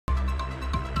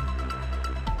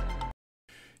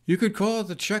You could call it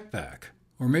the check back,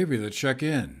 or maybe the check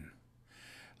in.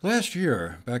 Last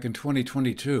year, back in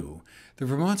 2022, the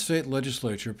Vermont State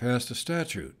Legislature passed a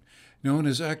statute known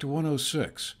as Act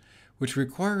 106, which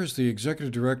requires the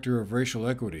Executive Director of Racial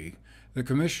Equity, the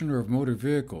Commissioner of Motor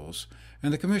Vehicles,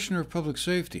 and the Commissioner of Public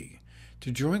Safety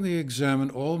to jointly examine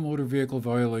all motor vehicle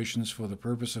violations for the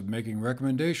purpose of making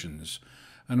recommendations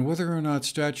on whether or not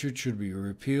statutes should be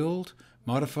repealed,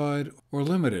 modified, or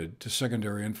limited to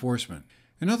secondary enforcement.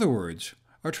 In other words,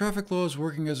 are traffic laws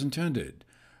working as intended,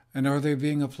 and are they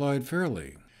being applied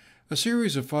fairly? A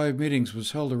series of 5 meetings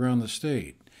was held around the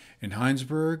state, in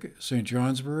Hinesburg, St.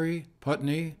 Johnsbury,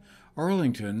 Putney,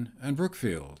 Arlington, and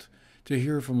Brookfield, to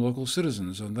hear from local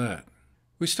citizens on that.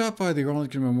 We stopped by the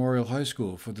Arlington Memorial High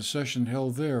School for the session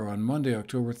held there on Monday,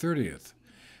 October 30th,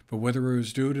 but whether it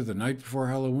was due to the night before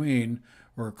Halloween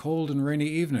or a cold and rainy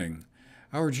evening,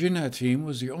 our GNAT team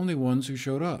was the only ones who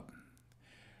showed up.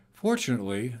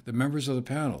 Fortunately, the members of the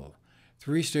panel,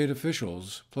 3 state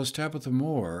officials, plus Tabitha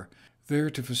Moore, there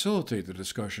to facilitate the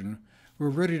discussion,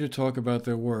 were ready to talk about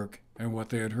their work and what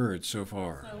they had heard so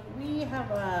far. So we have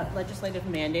a legislative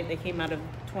mandate that came out of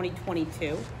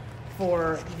 2022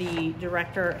 for the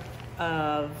Director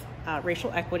of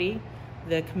Racial Equity,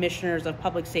 the Commissioners of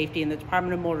Public Safety, and the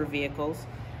Department of Motor Vehicles.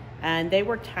 And they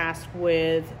were tasked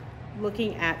with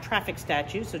looking at traffic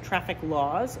statutes, so traffic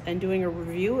laws, and doing a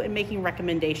review and making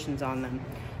recommendations on them.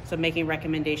 So making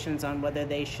recommendations on whether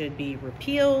they should be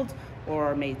repealed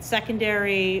or made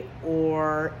secondary,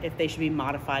 or if they should be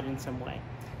modified in some way.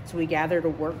 So we gathered a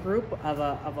work group of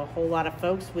a whole lot of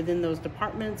folks within those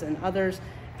departments and others,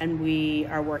 and we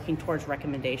are working towards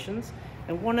recommendations.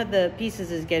 And one of the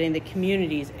pieces is getting the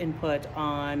community's input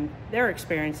on their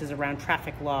experiences around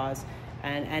traffic laws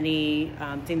and any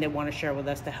thing they want to share with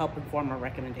us to help inform our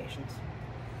recommendations.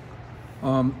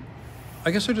 I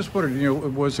guess I just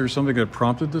wondered, was there something that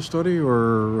prompted the study,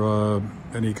 or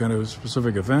any kind of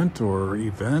specific event or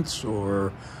events,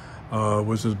 or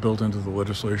was this built into the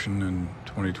legislation in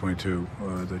 2022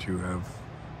 that you have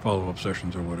follow-up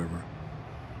sessions or whatever?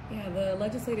 Yeah, the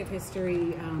legislative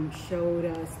history showed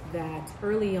us that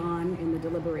early on in the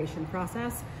deliberation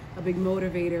process, a big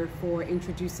motivator for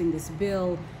introducing this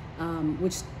bill,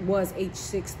 which was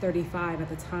H635 at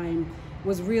the time,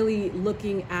 was really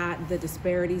looking at the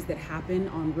disparities that happen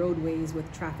on roadways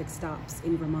with traffic stops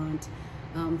in Vermont.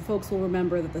 Folks will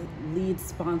remember that the lead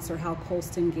sponsor, Hal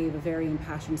Colston, gave a very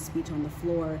impassioned speech on the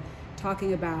floor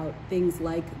talking about things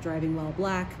like driving while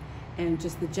black and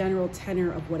just the general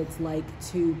tenor of what it's like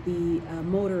to be a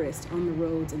motorist on the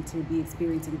roads and to be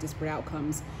experiencing disparate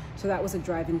outcomes. So that was a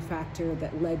driving factor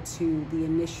that led to the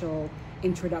initial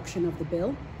introduction of the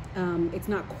bill. It's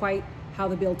not quite how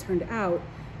the bill turned out.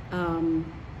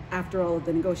 After all of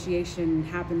the negotiation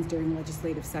happens during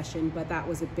legislative session, but that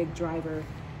was a big driver,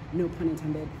 no pun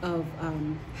intended, of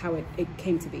how it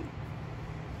came to be.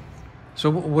 So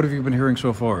what have you been hearing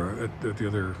so far at the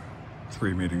other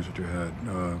 3 meetings that you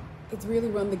had? It's really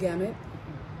run the gamut.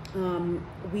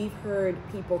 We've heard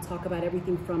people talk about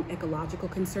everything from ecological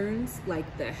concerns,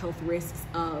 like the health risks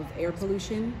of air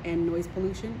pollution and noise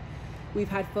pollution. We've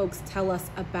had folks tell us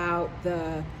about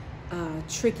the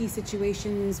tricky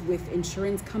situations with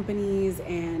insurance companies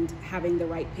and having the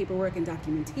right paperwork and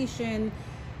documentation.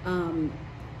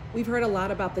 We've heard a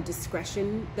lot about the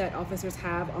discretion that officers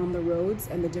have on the roads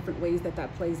and the different ways that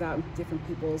that plays out in different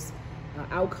people's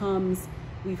outcomes.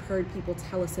 We've heard people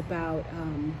tell us about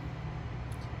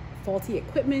faulty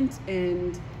equipment,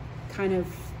 and kind of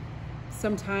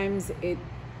sometimes it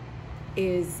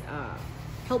is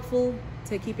helpful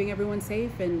to keeping everyone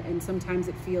safe, and sometimes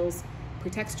it feels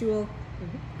pretextual.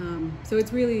 So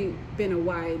it's really been a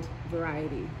wide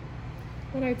variety.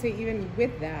 But I'd say even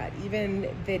with that, even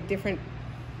the different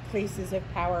places of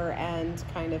power and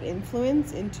kind of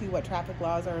influence into what traffic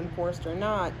laws are enforced or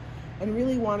not, and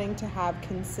really wanting to have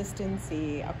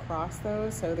consistency across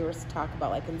those. So there was talk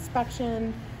about like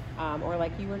inspection, or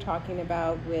like you were talking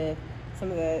about with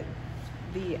some of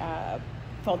the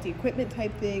faulty equipment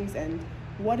type things, and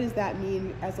what does that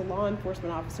mean as a law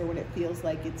enforcement officer when it feels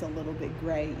like it's a little bit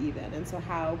gray even? And so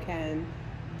how can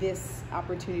this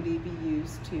opportunity be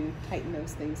used to tighten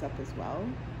those things up as well?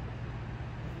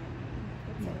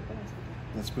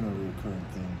 That's been a recurring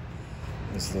theme.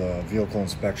 Is the vehicle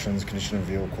inspections, condition of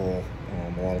vehicle.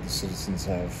 A lot of the citizens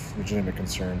have legitimate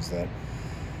concerns that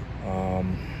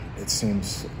it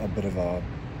seems a bit of a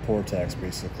poor tax,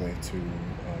 basically, to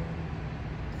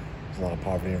there's a lot of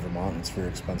poverty in Vermont, and it's very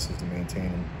expensive to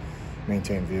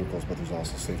maintain vehicles, but there's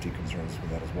also safety concerns with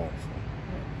that as well.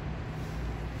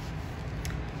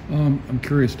 So. I'm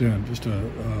curious, Dan,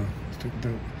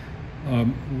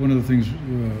 one of the things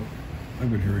I've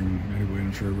been hearing anyway, and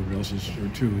I'm sure everybody else is here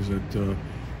too, is that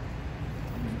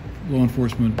law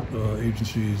enforcement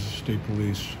agencies, state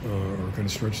police are kind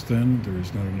of stretched thin.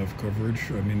 There's not enough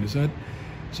coverage. I mean, does that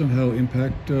somehow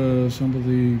impact some of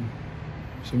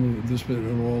this bit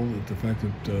at all? The fact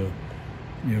that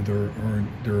there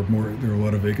are a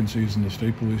lot of vacancies in the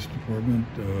state police department,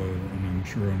 and I'm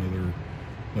sure on other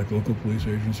like local police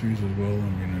agencies as well. I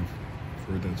mean, I've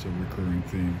heard that's a recurring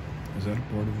theme. Is that a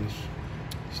part of this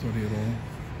study at all?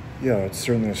 Yeah, it's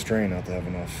certainly a strain not to have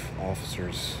enough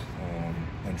officers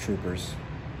and troopers.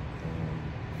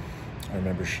 Our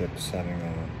membership's having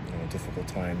a difficult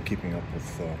time keeping up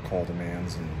with call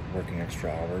demands and working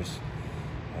extra hours.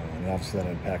 And obviously that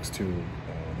impacts too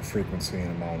the frequency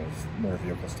and amount of motor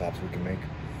vehicle stops we can make.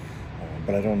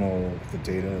 But I don't know the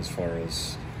data as far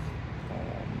as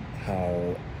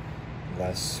how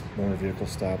less motor vehicle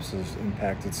stops has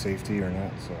impacted safety or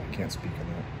not, so I can't speak on that.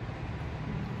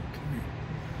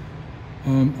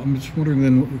 I'm just wondering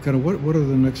then, kind of what are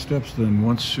the next steps then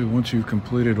once you've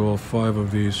completed all 5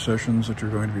 of these sessions that you're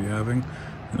going to be having?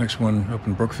 The next one up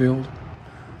in Brookfield.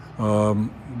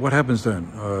 What happens then?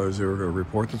 Is there a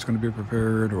report that's going to be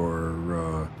prepared,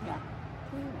 or?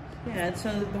 Yeah. So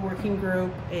the working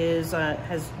group is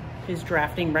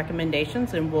drafting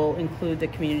recommendations, and we'll include the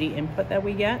community input that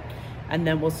we get, and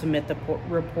then we'll submit the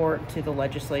report to the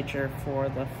legislature for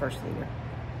the first leader.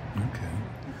 Okay.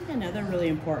 Another really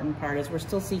important part is we're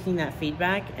still seeking that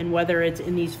feedback, and whether it's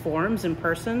in these forums in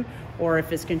person or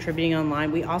if it's contributing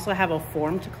online, we also have a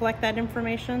form to collect that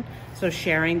information. So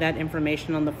sharing that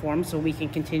information on the form so we can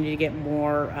continue to get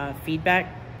more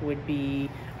feedback would be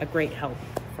a great help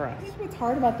for us. I think what's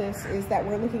hard about this is that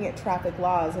we're looking at traffic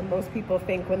laws, and most people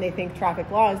think when they think traffic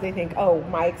laws, they think, oh,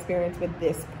 my experience with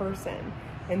this person.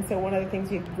 And so one of the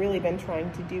things we've really been trying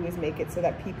to do is make it so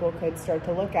that people could start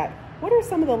to look at what are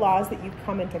some of the laws that you've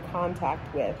come into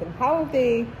contact with, and how have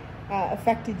they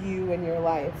affected you in your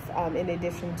life, in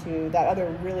addition to that other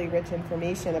really rich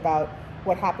information about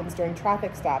what happens during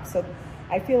traffic stops. So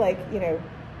I feel like,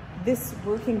 this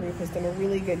working group has done a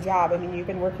really good job. I mean, you've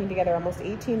been working together almost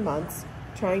 18 months,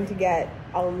 trying to get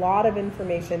a lot of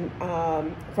information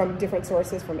from different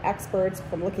sources, from experts,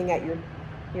 from looking at your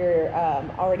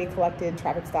already collected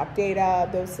traffic stop data,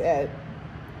 those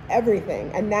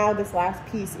everything. And now this last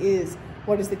piece is,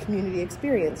 what is the community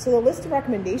experience? So the list of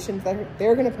recommendations that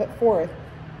they're going to put forth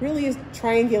really is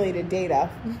triangulated data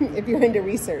if you're into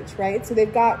research, right? So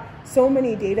they've got so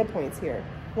many data points here.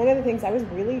 One of the things I was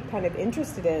really kind of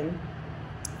interested in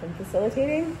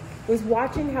facilitating was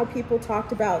watching how people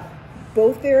talked about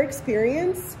both their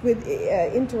experience with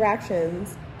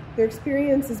interactions, their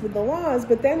experiences with the laws,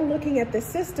 but then looking at the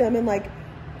system and like,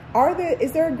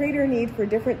 is there a greater need for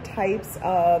different types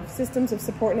of systems of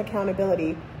support and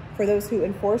accountability for those who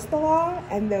enforce the law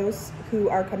and those who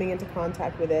are coming into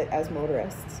contact with it as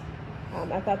motorists?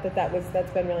 I thought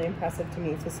that's been really impressive to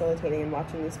me, facilitating and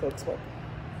watching these folks work.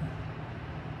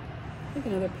 I think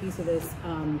another piece of this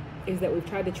is that we've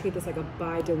tried to treat this like a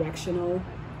bi-directional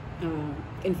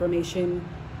information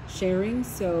sharing.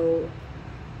 So,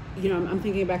 I'm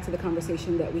thinking back to the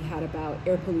conversation that we had about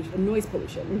air pollution, noise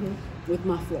pollution with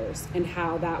mufflers, and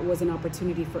how that was an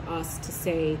opportunity for us to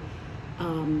say,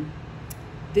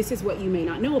 this is what you may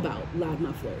not know about loud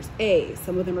mufflers.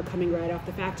 Some of them are coming right off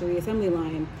the factory assembly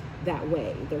line that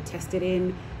way. They're tested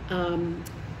in,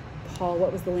 Paul,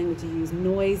 what was the language you used?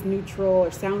 Noise neutral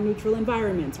or sound neutral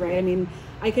environments, right? I mean,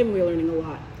 we're learning a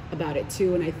lot about it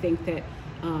too, and I think that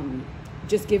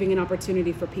just giving an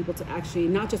opportunity for people to actually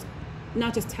not just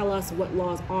tell us what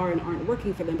laws are and aren't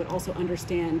working for them, but also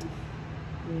understand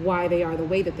why they are the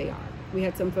way that they are. We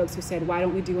had some folks who said, why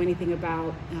don't we do anything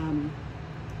about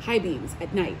high beams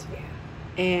at night? Yeah.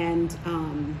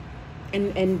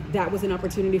 And that was an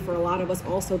opportunity for a lot of us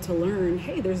also to learn,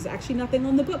 hey, there's actually nothing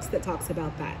on the books that talks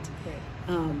about that. Right.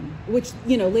 Which,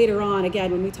 later on,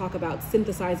 again, when we talk about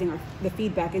synthesizing the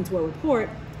feedback into a report,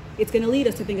 it's going to lead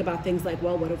us to think about things like,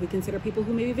 well, what if we consider people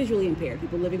who may be visually impaired,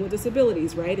 people living with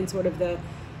disabilities, right? And sort of the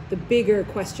bigger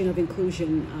question of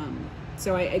inclusion.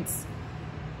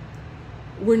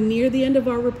 We're near the end of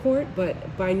our report,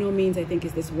 but by no means, I think,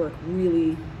 is this work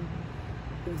really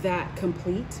that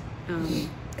complete,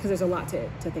 because there's a lot to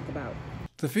think about.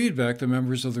 The feedback the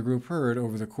members of the group heard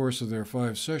over the course of their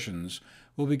 5 sessions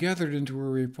will be gathered into a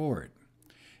report.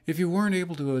 If you weren't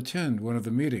able to attend one of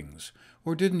the meetings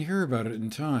or didn't hear about it in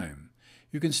time,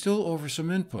 you can still offer some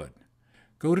input.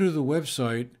 Go to the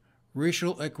website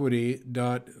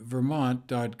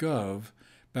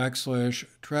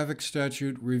racialequity.vermont.gov/traffic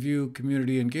statute review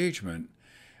community engagement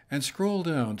and scroll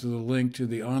down to the link to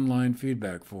the online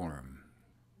feedback forum.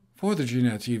 For the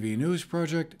GNAT-TV News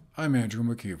Project, I'm Andrew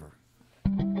McKeever.